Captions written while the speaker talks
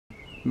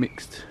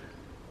mixed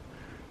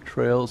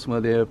trails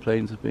where the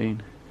airplanes have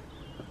been.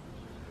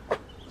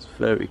 It's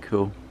very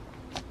cool.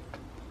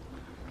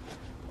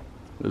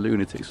 The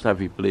lunatics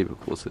have you believe, of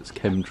course, it's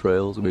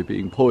chemtrails and we're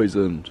being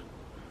poisoned.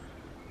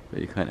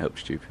 But you can't help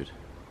stupid.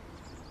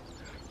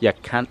 You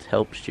can't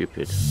help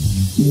stupid.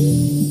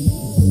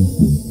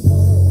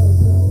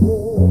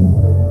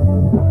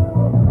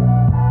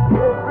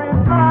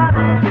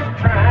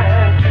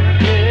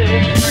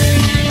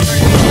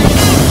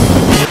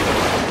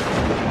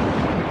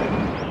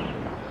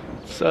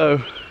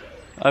 So,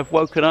 I've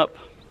woken up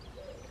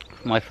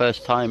for my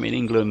first time in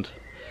England,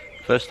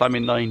 first time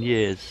in 9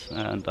 years,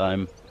 and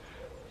I'm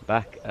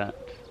back at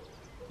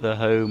the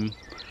home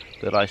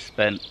that I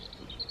spent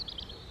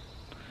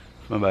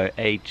from about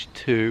age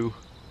 2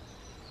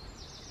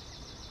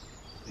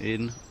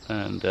 in,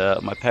 and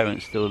my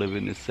parents still live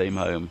in this same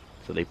home,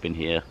 so they've been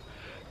here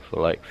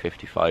for like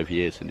 55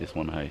 years in this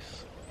one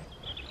house.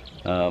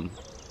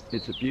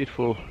 It's a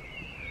beautiful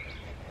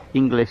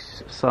English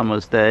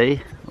summer's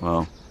day,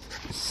 well,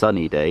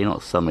 sunny day,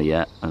 not summer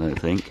yet I don't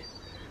think,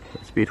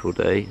 but it's a beautiful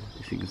day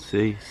as you can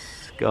see.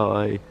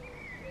 Sky,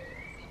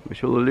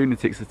 which all the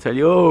lunatics will tell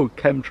you, oh,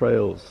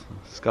 chemtrails.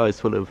 The sky's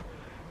full of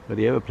where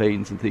the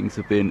aeroplanes and things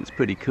have been. It's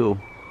pretty cool.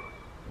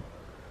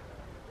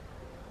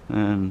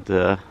 And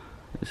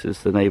this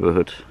is the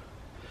neighbourhood.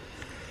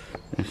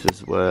 This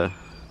is where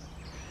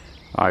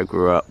I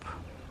grew up.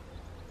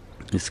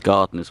 This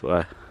garden is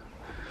where,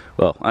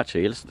 well,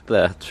 actually, let's look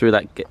there through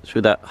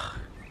that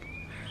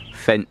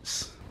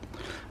fence.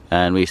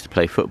 And we used to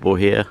play football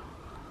here,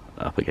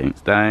 up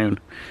against down.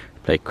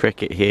 Play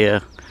cricket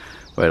here.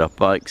 Ride our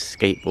bikes,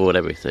 skateboard,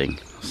 everything.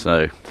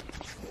 So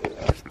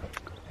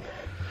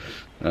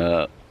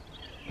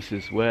this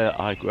is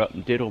where I grew up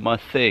and did all my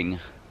thing.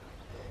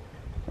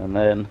 And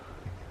then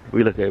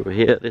we look over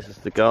here, this is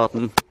the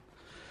garden.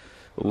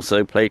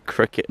 Also played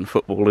cricket and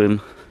football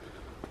in.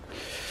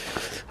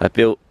 I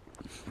built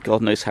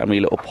God knows how many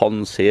little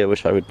ponds here,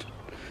 which I would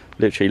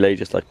literally lay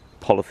just like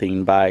a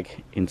polythene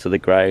bag into the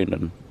ground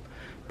and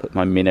put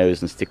my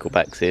minnows and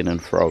sticklebacks in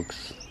and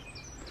frogs.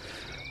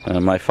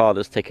 My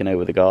father's taken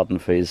over the garden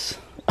for his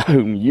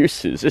own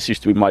uses. This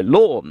used to be my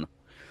lawn,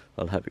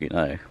 I'll have you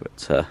know,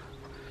 but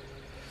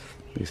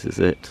this is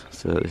it.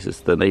 So this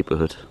is the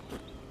neighbourhood.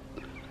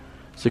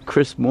 It's a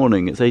crisp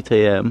morning, it's 8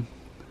 AM.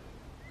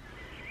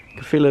 I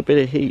can feel a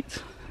bit of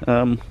heat.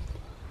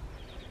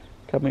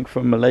 Coming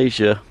from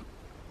Malaysia,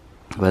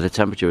 where the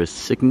temperature is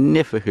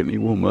significantly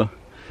warmer,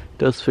 it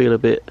does feel a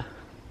bit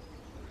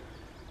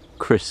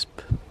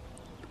crisp.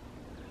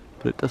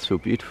 But it does feel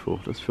beautiful,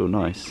 it does feel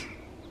nice.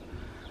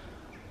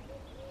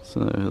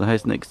 So the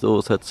house next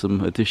door's had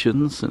some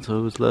additions since I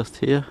was last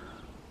here.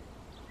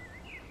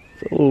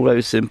 It's all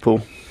very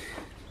simple.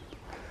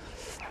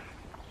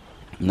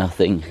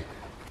 Nothing.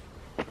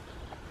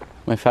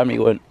 My family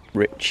weren't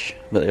rich,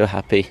 but they were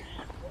happy,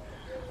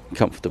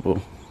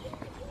 comfortable.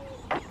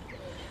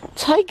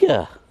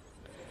 Tiger!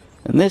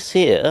 And this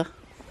here,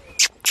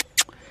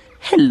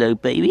 hello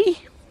baby,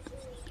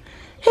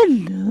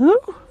 hello.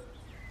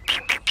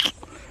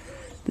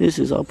 This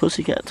is our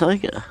pussycat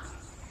Tiger.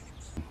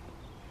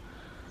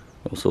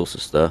 All sorts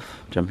of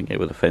stuff, jumping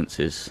over the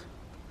fences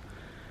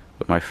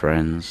with my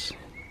friends.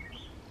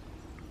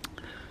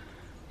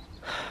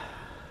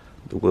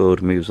 The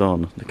world moves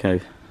on. Look how,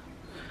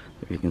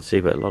 you can see,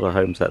 but a lot of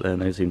homes out there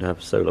now seem to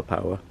have solar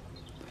power.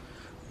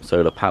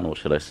 Solar panel,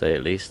 should I say,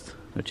 at least,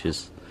 which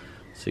is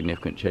a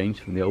significant change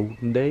from the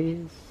olden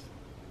days.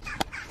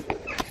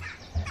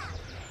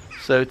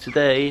 So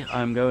today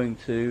I'm going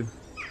to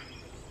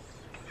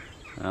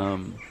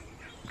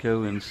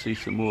go and see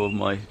some more of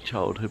my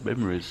childhood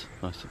memories,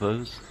 I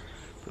suppose.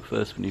 But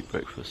first we need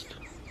breakfast.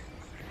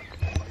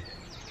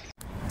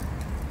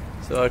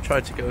 So I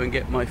tried to go and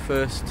get my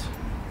first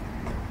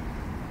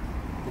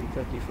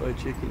Kentucky Fried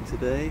Chicken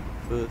today,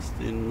 first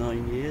in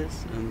 9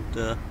 years,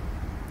 and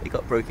it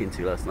got broken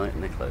into last night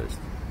and they closed.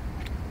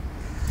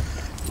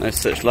 No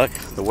such luck,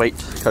 the wait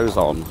goes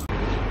on.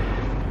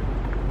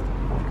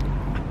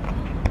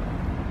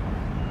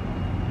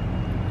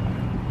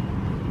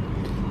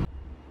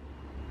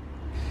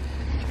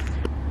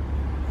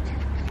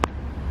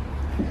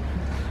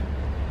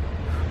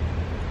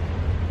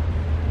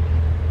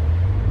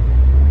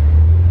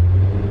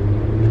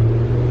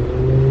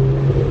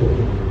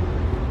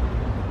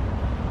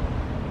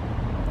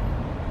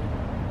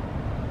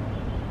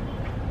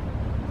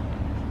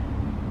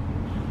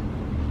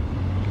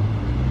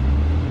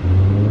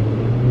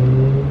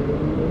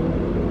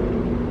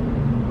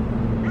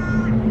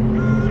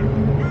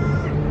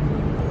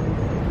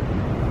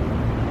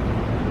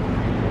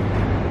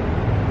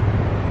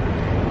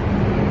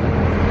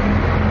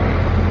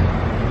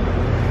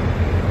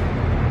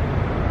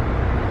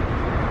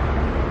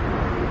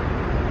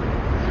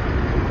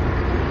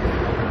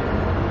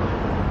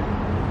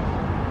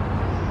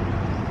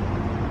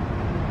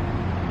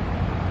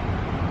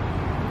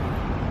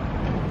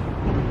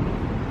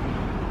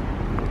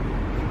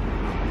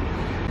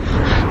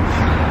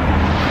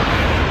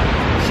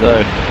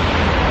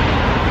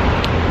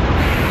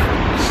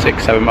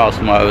 7 miles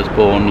from where I was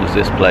born was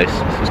this place.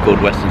 This was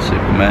called Weston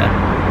Super Mare.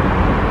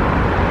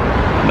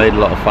 I made a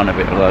lot of fun of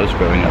it when I was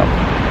growing up.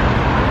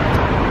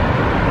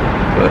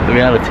 But the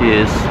reality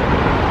is,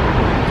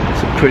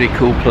 it's a pretty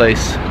cool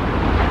place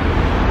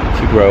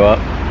to grow up.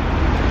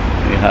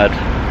 We had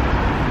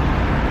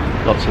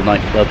lots of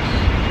nightclubs,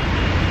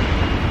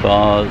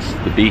 bars,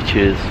 the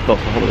beaches,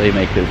 lots of holiday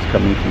makers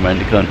coming from around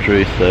the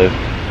country, so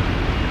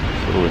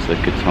it's always a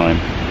good time.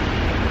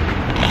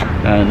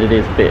 And it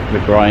is a bit of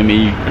a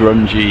grimy,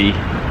 grungy,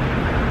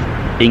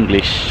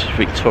 English,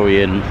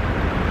 Victorian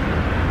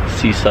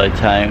seaside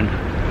town,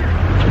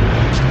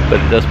 but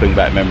it does bring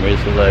back memories,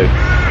 although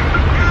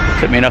it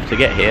took me enough to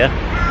get here.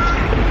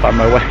 I couldn't find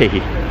my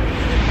way.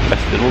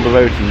 All the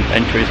roads and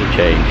entries have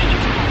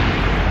changed.